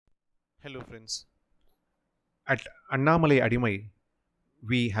Hello, friends. At Annamalai Adimai,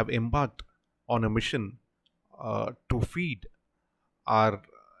 we have embarked on a mission to feed our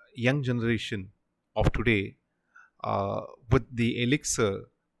young generation of today with the elixir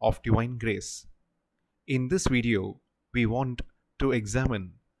of divine grace. In this video, we want to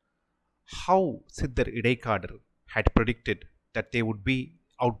examine how Siddhar Idaikadar had predicted that there would be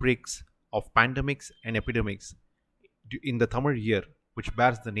outbreaks of pandemics and epidemics in the Tamil year, which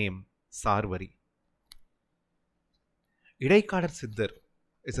bears the name Sarvari. Idaikadar Siddhar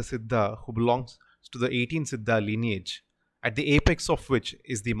is a Siddha who belongs to the 18 Siddha lineage, at the apex of which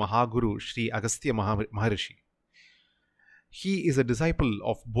is the Mahaguru Sri Agastya Maharishi. He is a disciple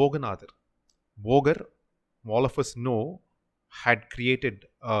of Bhoganatha. Bhogar, all of us know, had created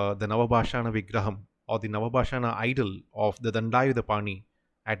the Navabhashana Vigraham or the Navabhashana idol of the Dandayudapani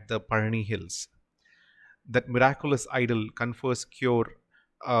at the Parani Hills. That miraculous idol confers cure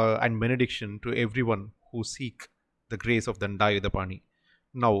and benediction to everyone who seek the grace of Dandayudapani.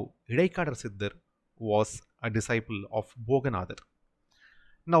 Now, Idaikadar Siddhar was a disciple of Bhoganatha.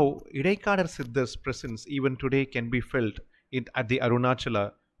 Now, Idaikadar Siddhar's presence even today can be felt at the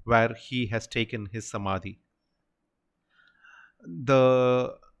Arunachala where he has taken his Samadhi.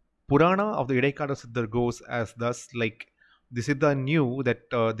 The Purana of the Idaikadar Siddhar goes as thus, like the Siddha knew that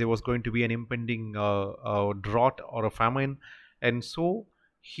there was going to be an impending drought or a famine, and so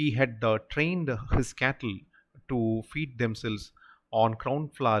he had trained his cattle to feed themselves on crown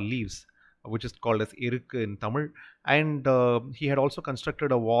flower leaves, which is called as irukku in Tamil, and he had also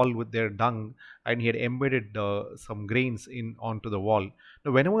constructed a wall with their dung, and he had embedded some grains in onto the wall.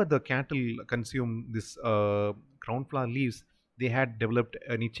 Now, whenever the cattle consume this crown flower leaves, they had developed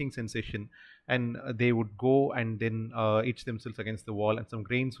an itching sensation, and they would go and then itch themselves against the wall, and some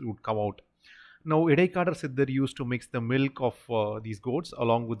grains would come out. Now, Idaikadar Siddhar used to mix the milk of these goats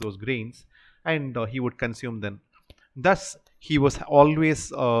along with those grains, and he would consume them. Thus, he was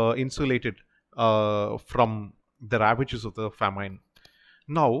always insulated from the ravages of the famine.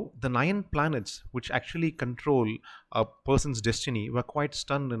 Now, the 9 planets which actually control a person's destiny were quite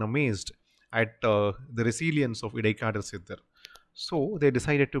stunned and amazed at the resilience of Idaikadar Siddhar. So, they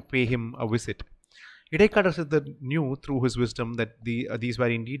decided to pay him a visit. Idaikadar Siddhar knew through his wisdom that these were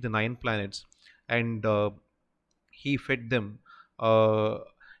indeed the 9 planets, and he fed them an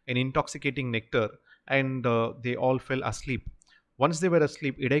intoxicating nectar, and they all fell asleep. Once they were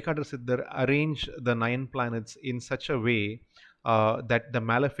asleep, Idaikadar Siddhar arranged the 9 planets in such a way that the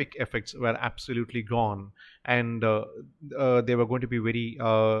malefic effects were absolutely gone, and they were going to be very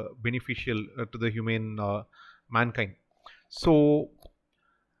beneficial to the human mankind. So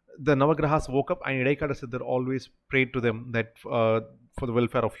the Navagrahas woke up, and Idaikadar Siddhar always prayed to them that for the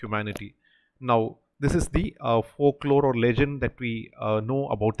welfare of humanity. Now, this is the folklore or legend that we know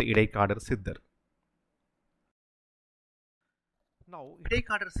about the Idaikadar Siddhar. Now,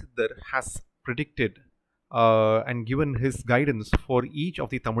 Idaikadar Siddhar has predicted and given his guidance for each of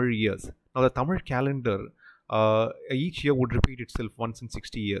the Tamil years. Now, the Tamil calendar, each year would repeat itself once in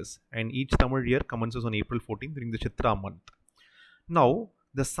 60 years, and each Tamil year commences on April 14th during the Chitra month. Now,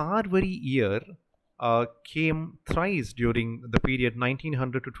 the Sarvari year came thrice during the period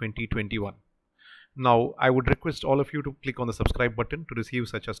 1900 to 2021. Now, I would request all of you to click on the subscribe button to receive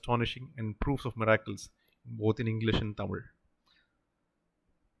such astonishing and proofs of miracles, both in English and Tamil.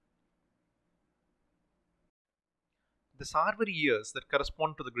 The Sarvari years that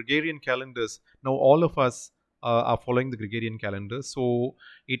correspond to the Gregorian calendars, now all of us are following the Gregorian calendar. So,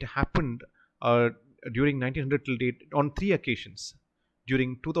 it happened during 1900 till date on 3 occasions.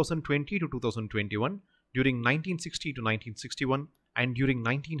 During 2020 to 2021, during 1960 to 1961, and during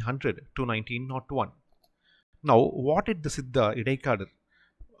 1900 to 1901. Now, what did the Siddha Idaikadar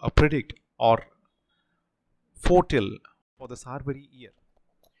predict or foretell for the Sarvari year?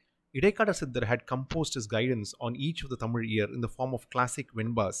 Idaikadar Siddhar had composed his guidance on each of the Tamil year in the form of classic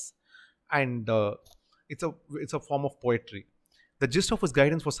Venbas, and it's a form of poetry. The gist of his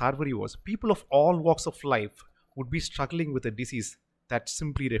guidance for Sarvari was people of all walks of life would be struggling with a disease that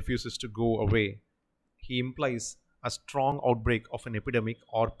simply refuses to go away. He implies a strong outbreak of an epidemic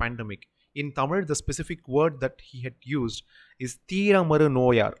or pandemic. In Tamil, the specific word that he had used is Theeramaru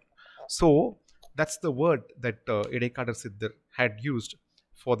Noyar. So, that's the word that Idaikadar Siddhar had used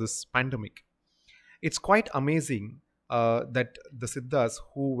for this pandemic. It's quite amazing that the Siddhas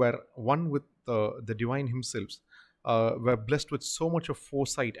who were one with the divine himself were blessed with so much of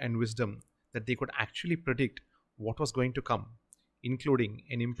foresight and wisdom that they could actually predict what was going to come, including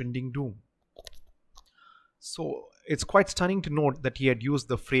an impending doom. So it's quite stunning to note that he had used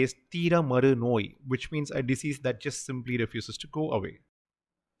the phrase Tira Maru Noi, which means a disease that just simply refuses to go away.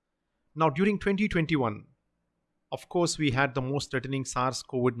 Now, during 2021, of course, we had the most threatening SARS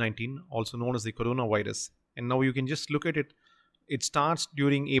COVID 19, also known as the coronavirus. And now you can just look at it. It starts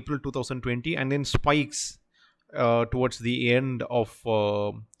during April 2020 and then spikes towards the end of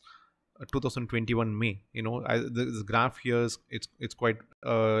 2021 May. This graph here is it's quite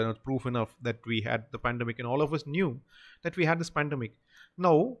proof enough that we had the pandemic, and all of us knew that we had this pandemic.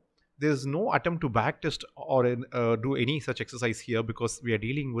 Now, there's no attempt to backtest or do any such exercise here, because we are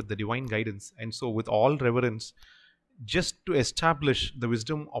dealing with the divine guidance. And so, with all reverence, just to establish the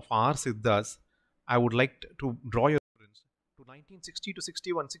wisdom of our Siddhas, I would like to draw your reference to 1960 to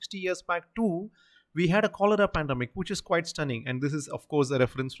 61, 60 years back too. We had a cholera pandemic, which is quite stunning. And this is, of course, a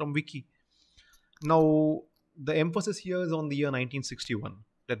reference from Wiki. Now, the emphasis here is on the year 1961,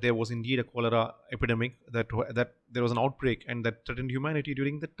 that there was indeed a cholera epidemic, that there was an outbreak and that threatened humanity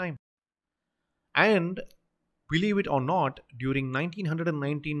during that time. And believe it or not, during 1900 and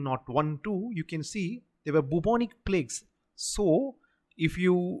 1902, you can see there were bubonic plagues. So, if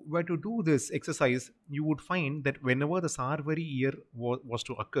you were to do this exercise, you would find that whenever the Sarvari year was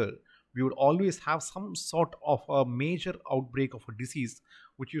to occur, we would always have some sort of a major outbreak of a disease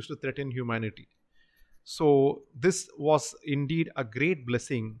which used to threaten humanity. So, this was indeed a great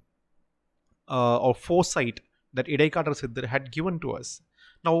blessing or foresight that Idaikadar Siddhar had given to us.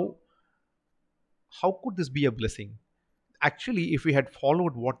 Now, how could this be a blessing? Actually, if we had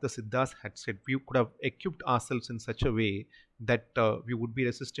followed what the Siddhas had said, we could have equipped ourselves in such a way that we would be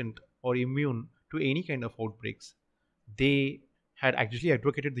resistant or immune to any kind of outbreaks. They had actually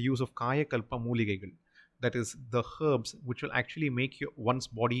advocated the use of Kaya Kalpa Mooligaigal, that is, the herbs which will actually make one's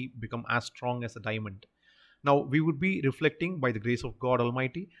body become as strong as a diamond. Now, we would be reflecting, by the grace of God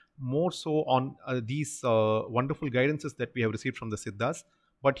Almighty, more so on these wonderful guidances that we have received from the Siddhas.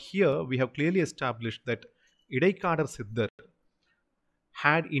 But here we have clearly established that Idaikadar Siddhar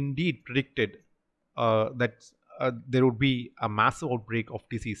had indeed predicted that there would be a massive outbreak of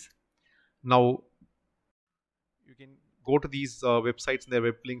disease. Now, you can go to these websites and their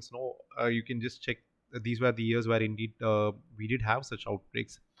web links. No, you can just check that these were the years where indeed we did have such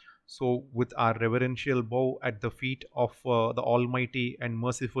outbreaks. So, with our reverential bow at the feet of the Almighty and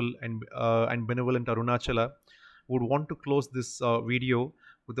merciful and benevolent Arunachala, would want to close this video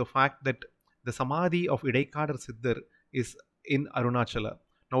with the fact that the Samadhi of Idaikadar Siddhar is in Arunachala.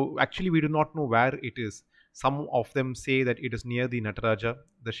 Now, actually, we do not know where it is. Some of them say that it is near the Nataraja,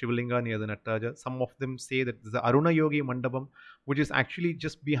 the Shivalinga near the Nataraja. Some of them say that the Aruna Yogi Mandapam, which is actually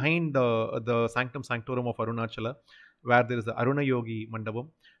just behind the Sanctum Sanctorum of Arunachala, where there is the Aruna Yogi Mandapam.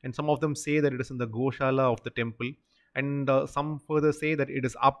 And some of them say that it is in the Goshala of the temple. And some further say that it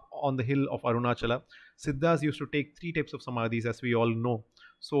is up on the hill of Arunachala. Siddhas used to take 3 types of samadhis, as we all know.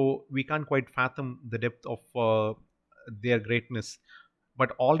 So we can't quite fathom the depth of their greatness.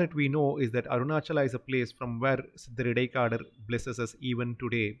 But all that we know is that Arunachala is a place from where Siddhar Idaikadar blesses us even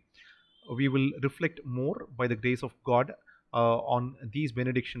today. We will reflect more, by the grace of God, on these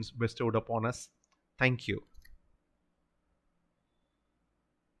benedictions bestowed upon us. Thank you.